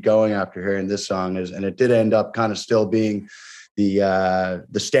going to keep going after hearing this song. And it did end up kind of still being the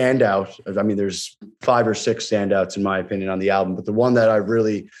standout. I mean, there's 5 or 6 standouts in my opinion on the album, but the one that I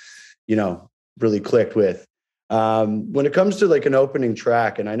really clicked with. When it comes to like an opening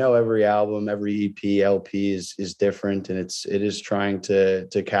track, and I know every album, every EP, LP is different, and it is trying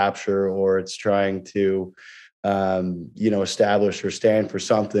to capture, or it's trying to, establish or stand for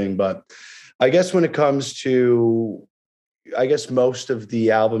something. But I guess when it comes to, most of the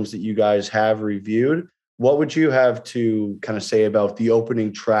albums that you guys have reviewed, what would you have to kind of say about the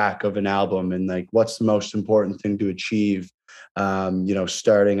opening track of an album, and like, what's the most important thing to achieve,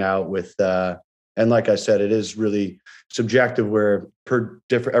 starting out with, and like I said, it is really subjective where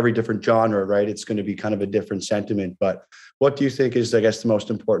every different genre, right? It's going to be kind of a different sentiment. But what do you think is, I guess, the most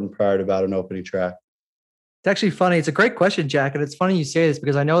important part about an opening track? It's actually funny. It's a great question, Jack. And it's funny you say this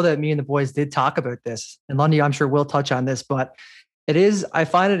because I know that me and the boys did talk about this. And Lundy, I'm sure we'll touch on this, but It is, I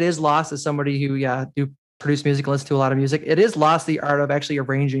find it is lost as somebody who, do produce music and listen to a lot of music. It is lost the art of actually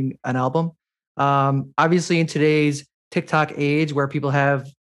arranging an album. Obviously in today's TikTok age where people have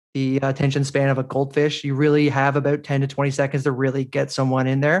the attention span of a goldfish, you really have about 10 to 20 seconds to really get someone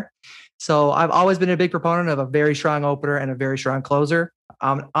in there. So I've always been a big proponent of a very strong opener and a very strong closer.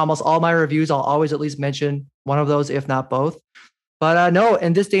 Almost all my reviews, I'll always at least mention one of those, if not both. But no,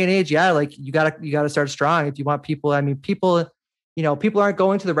 in this day and age, like you gotta start strong if you want people. I mean, people aren't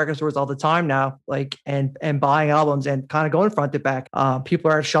going to the record stores all the time now, like and buying albums and kind of going front to back.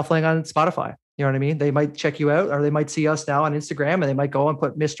 People are shuffling on Spotify. You know what I mean? They might check you out, or they might see us now on Instagram, and they might go and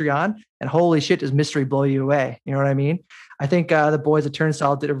put Mystery on, and holy shit, does Mystery blow you away? You know what I mean? I think the boys at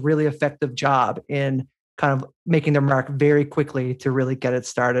Turnstile did a really effective job in kind of making their mark very quickly to really get it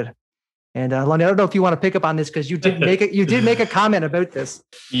started. And Lonnie, I don't know if you want to pick up on this because you did make it. You did make a comment about this.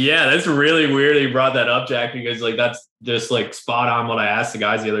 Yeah, that's really weird that you brought that up, Jack, because like that's just like spot on what I asked the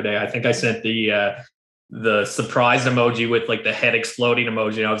guys the other day. I think I sent the surprise emoji with like the head exploding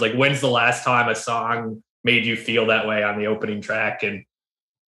emoji. And I was like, when's the last time a song made you feel that way on the opening track? And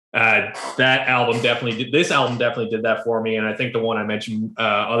this album definitely did that for me. And I think the one I mentioned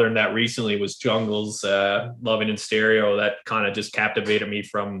other than that recently was Jungle's Loving in Stereo. That kind of just captivated me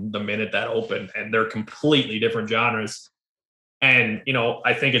from the minute that opened, and they're completely different genres. And,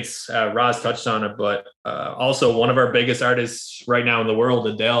 I think it's Roz touched on it, but also one of our biggest artists right now in the world,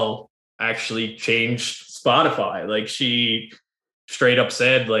 Adele, actually changed Spotify. Like she straight up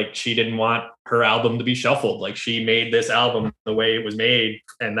said, like she didn't want her album to be shuffled. Like she made this album the way it was made,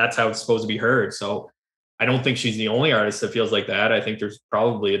 and that's how it's supposed to be heard. So I don't think she's the only artist that feels like that. I think there's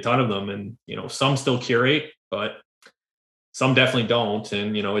probably a ton of them, and some still curate, but some definitely don't.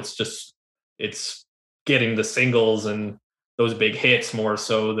 And it's getting the singles and those big hits more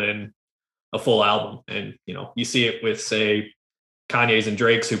so than a full album. And you see it with, say, Kanye's and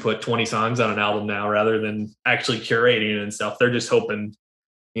Drake's, who put 20 songs on an album now rather than actually curating it and stuff. They're just hoping,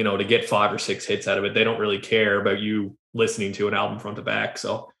 to get 5 or 6 hits out of it. They don't really care about you listening to an album front to back.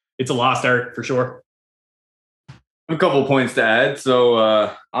 So it's a lost art for sure. A couple points to add. So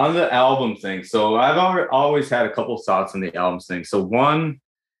on the album thing, so I've always had a couple thoughts on the album thing. So one,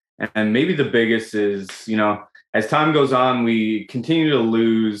 and maybe the biggest is, as time goes on, we continue to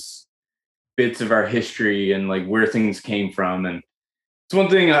lose bits of our history and like where things came from. And it's one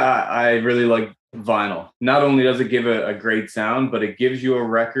thing I really like vinyl. Not only does it give a great sound, but it gives you a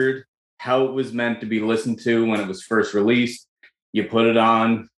record how it was meant to be listened to when it was first released. You put it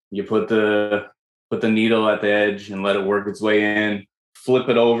on, you put the needle at the edge and let it work its way in, flip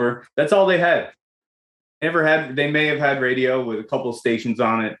it over. That's all they had. They may have had radio with a couple of stations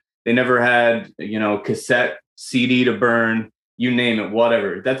on it. They never had, cassette, CD to burn, you name it,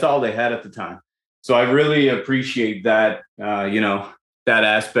 whatever. That's all they had at the time. So I really appreciate that, that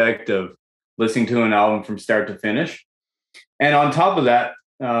aspect of listening to an album from start to finish. And on top of that,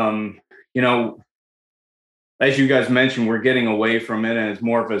 as you guys mentioned, we're getting away from it, and it's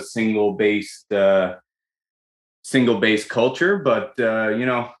more of a single based culture. But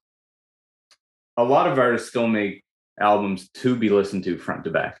a lot of artists still make albums to be listened to front to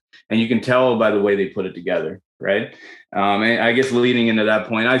back, and you can tell by the way they put it together, right? And I guess leading into that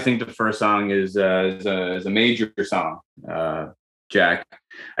point, I think the first song is a major song, Jack.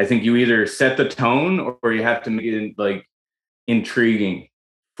 I think you either set the tone or you have to make it like intriguing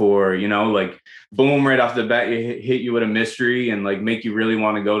for, like boom, right off the bat, hit you with a mystery and like make you really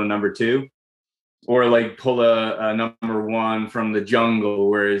want to go to number 2, or like pull a number 1 from the Jungle,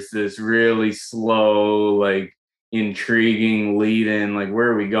 where it's this really slow, like intriguing lead in, like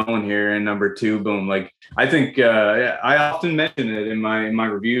where are we going here? And number 2, boom. Like I think I often mention it in my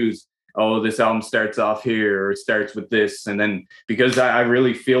reviews. Oh, this album starts off here, or it starts with this. And then because I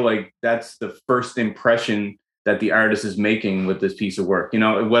really feel like that's the first impression that the artist is making with this piece of work,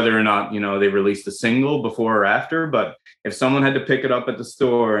 whether or not, they released a single before or after. But if someone had to pick it up at the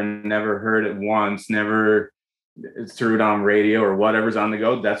store and never heard it once, never threw it on radio or whatever's on the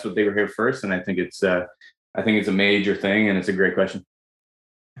go, that's what they were here first. And I think it's a major thing, and it's a great question.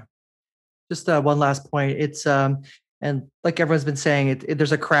 Just one last point. It's and like everyone's been saying,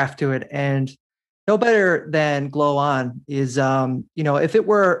 there's a craft to it, and no better than Glow On is, if it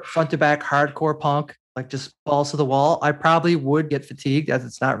were front to back hardcore punk, like just balls to the wall, I probably would get fatigued, as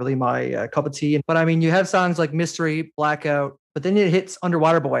it's not really my cup of tea. But I mean, you have songs like Mystery, Blackout, but then it hits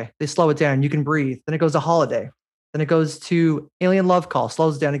Underwater Boy. They slow it down. You can breathe. Then it goes to Holiday. Then it goes to Alien Love Call,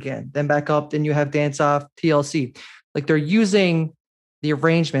 slows down again. Then back up. Then you have Dance Off, TLC. Like they're using the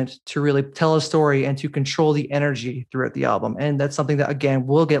arrangement to really tell a story and to control the energy throughout the album. And that's something that, again,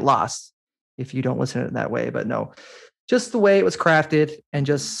 will get lost if you don't listen to it that way. But no, just the way it was crafted and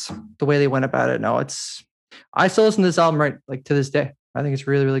just the way they went about it. No, I still listen to this album right like to this day. I think it's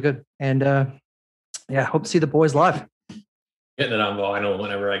really, really good. And yeah, hope to see the boys live. Getting it on vinyl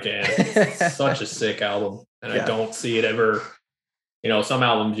whenever I can. It's such a sick album. And I don't see it ever, some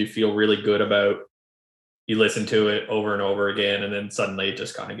albums you feel really good about. You listen to it over and over again, and then suddenly it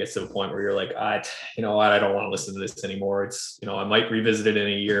just kind of gets to a point where you're like, you know what, I don't want to listen to this anymore. It's, I might revisit it in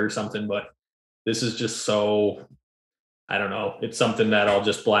a year or something, but this is just so, I don't know. It's something that I'll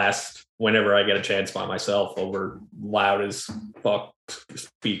just blast whenever I get a chance by myself over loud as fuck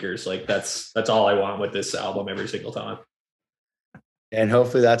speakers. Like that's all I want with this album every single time. And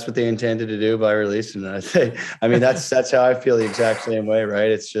hopefully that's what they intended to do by releasing it. I mean, that's how I feel the exact same way, right?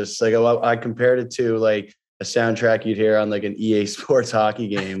 It's just like I compared it to like a soundtrack you'd hear on like an EA Sports hockey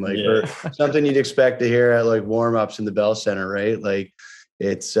game, like or something you'd expect to hear at like warm-ups in the Bell Center, right? Like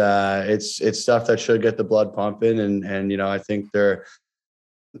it's stuff that should get the blood pumping, and I think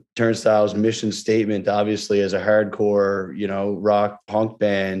Turnstile's mission statement, obviously, as a hardcore, rock punk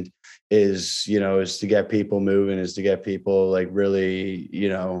band, is to get people moving, is to get people like really,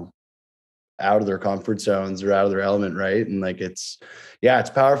 out of their comfort zones or out of their element, right? And like it's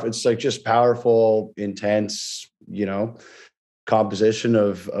powerful. It's like just powerful, intense, composition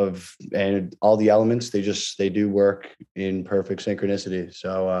of and all the elements. They do work in perfect synchronicity.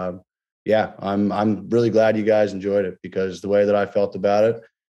 So I'm really glad you guys enjoyed it, because the way that I felt about it,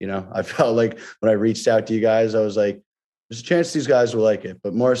 I felt like when I reached out to you guys, I was like, there's a chance these guys will like it,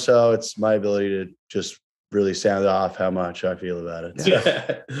 but more so it's my ability to just really sound off how much I feel about it.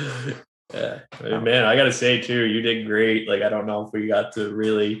 So. Yeah. I mean, man, I got to say too, you did great. Like, I don't know if we got to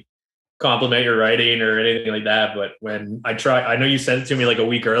really compliment your writing or anything like that, but when I know you sent it to me like a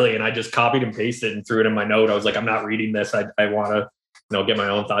week early, and I just copied and pasted and threw it in my note. I was like, I'm not reading this. I want to, get my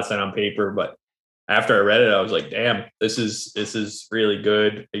own thoughts down on paper. But after I read it, I was like, damn, this is really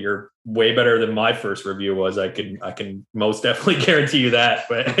good. You're way better than my first review was. I can most definitely guarantee you that.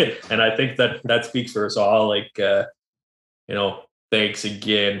 But, and I think that speaks for us all. Like, thanks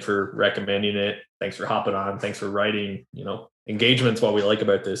again for recommending it. Thanks for hopping on. Thanks for writing, engagement's what we like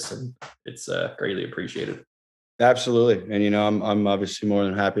about this, and it's greatly appreciated. Absolutely. And, I'm obviously more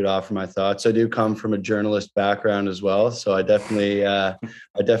than happy to offer my thoughts. I do come from a journalist background as well. So I definitely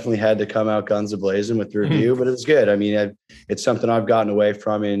had to come out guns a-blazing with the review, but it was good. I mean, it's something I've gotten away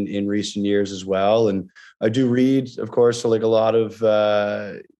from in recent years as well. And I do read, of course, like a lot of,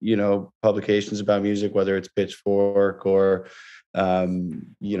 publications about music, whether it's Pitchfork or,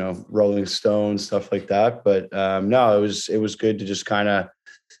 Rolling Stone, stuff like that. But no, it was good to just kind of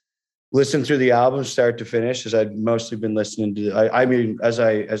listen through the album start to finish, as I'd mostly been listening to. I mean, as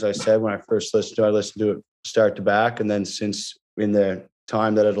I said, when I first listened to it, I listened to it start to back, and then since in the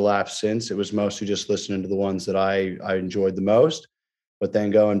time that had elapsed since, it was mostly just listening to the ones that I enjoyed the most. But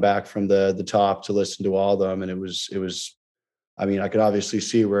then going back from the top to listen to all of them, and it was. I mean, I can obviously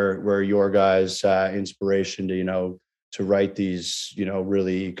see where your guys' inspiration to write these,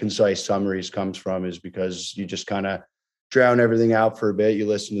 really concise summaries comes from, is because you just kind of drown everything out for a bit. You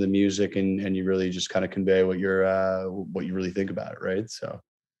listen to the music and you really just kind of convey what you really think about it. Right. So.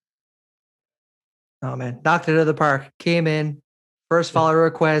 Oh man, knocked it out of the park. Came in, first follower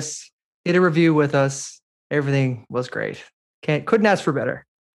request, did a review with us. Everything was great. Couldn't ask for better.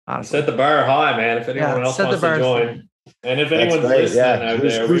 Honestly. Set the bar high, man. If anyone else wants to join. And if anyone's listening out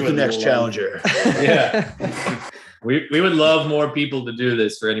there, who's the next challenger? Yeah. We would love more people to do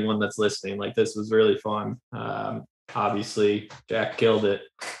this. For anyone that's listening, like, this was really fun. Obviously Jack killed it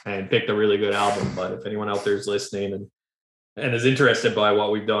and picked a really good album, but if anyone out there is listening and is interested by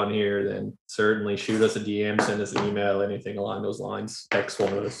what we've done here, then certainly shoot us a DM, send us an email, anything along those lines. Text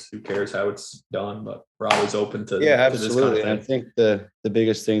one of us. Who cares how it's done? But we're always open to absolutely. To this and I think the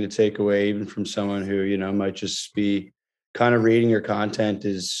biggest thing to take away, even from someone who might just be kind of reading your content,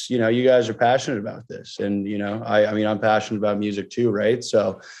 is you guys are passionate about this, and I mean I'm passionate about music too, right?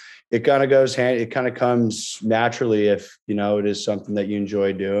 So it kind of goes hand. It kind of comes naturally if it is something that you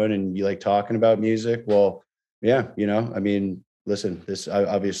enjoy doing and you like talking about music. Well, yeah, I mean, listen, this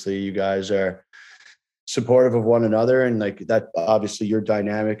obviously you guys are supportive of one another, and like that, obviously your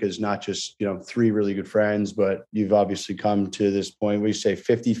dynamic is not just three really good friends, but you've obviously come to this point where you say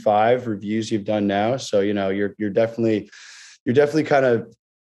 55 reviews you've done now. So you're definitely kind of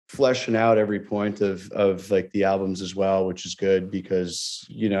fleshing out every point of like the albums as well, which is good, because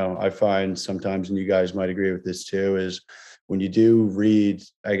I find sometimes, and you guys might agree with this too, is when you do read,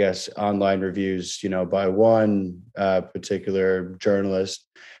 I guess, online reviews by one particular journalist,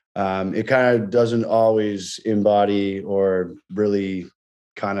 it kind of doesn't always embody or really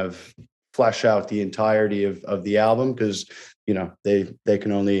kind of flesh out the entirety of the album, because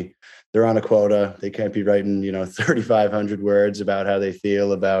they're on a quota. They can't be writing 3,500 words about how they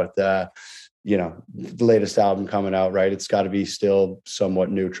feel about the latest album coming out, right? It's got to be still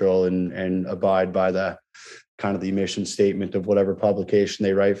somewhat neutral and abide by the kind of the mission statement of whatever publication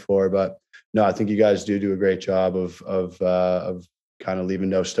they write for. But no, I think you guys do a great job of kind of leaving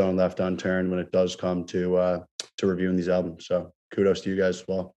no stone left unturned when it does come to reviewing these albums. So kudos to you guys as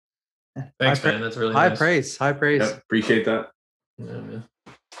well. Thanks, man. That's really high nice. High praise. Yep, appreciate that. Yeah, man.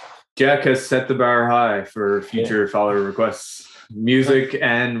 Jack has set the bar high for future follower requests, music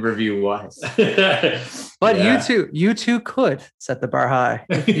and review wise. But you two could set the bar high.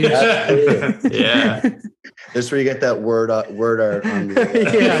 Yeah. This is where you get that word art on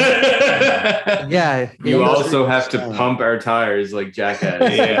the Yeah. You also have to pump our tires like Jack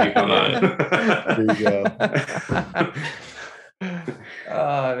has. Yeah. Come on. There you go.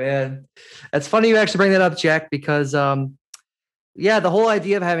 Oh man, it's funny you actually bring that up, Jack, because the whole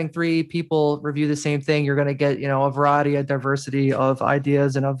idea of having 3 people review the same thing, you're going to get a variety, a diversity of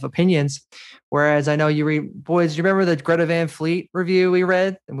ideas and of opinions. Whereas I know you boys, you remember the Greta Van Fleet review we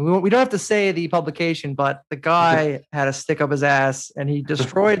read? We don't have to say the publication, but the guy had a stick up his ass and he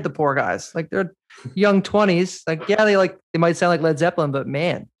destroyed the poor guys. Like they're young 20s. Like they might sound like Led Zeppelin, but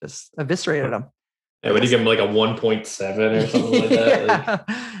man, just eviscerated them. Yeah, would you give him like a 1.7 or something like that?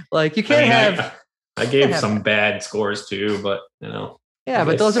 Like you can't I gave some bad scores too, but Yeah,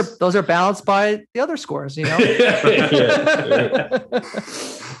 but those are balanced by the other scores, Yeah.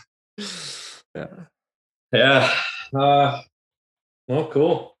 Yeah. Well,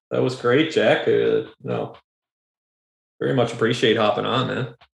 cool. That was great, Jack. Very much appreciate hopping on,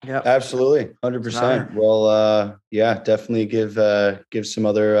 man. Yeah, Absolutely, 100%. Well, definitely give some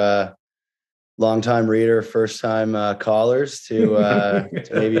other long-time reader, first-time callers to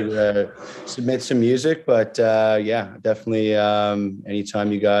maybe submit some music. But definitely,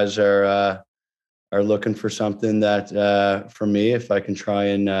 anytime you guys are looking for something that from me, if I can try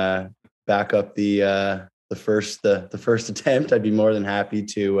and back up the first attempt, I'd be more than happy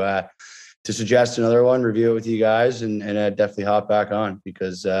to suggest another one, review it with you guys, and definitely hop back on,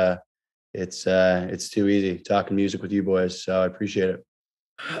 because it's too easy talking music with you boys. So I appreciate it.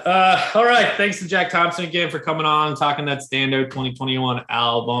 All right. Thanks to Jack Thompson again for coming on and talking that standout 2021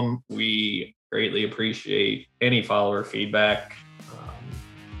 album. We greatly appreciate any follower feedback.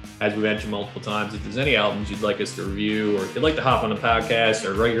 As we mentioned multiple times, if there's any albums you'd like us to review, or if you'd like to hop on the podcast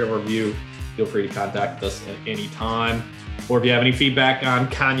or write your own review, feel free to contact us at any time. Or if you have any feedback on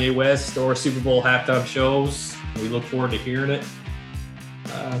Kanye West or Super Bowl halftime shows, we look forward to hearing it.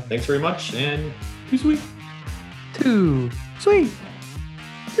 Thanks very much, and too sweet. Too sweet.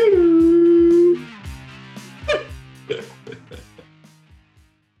 Doo-doo.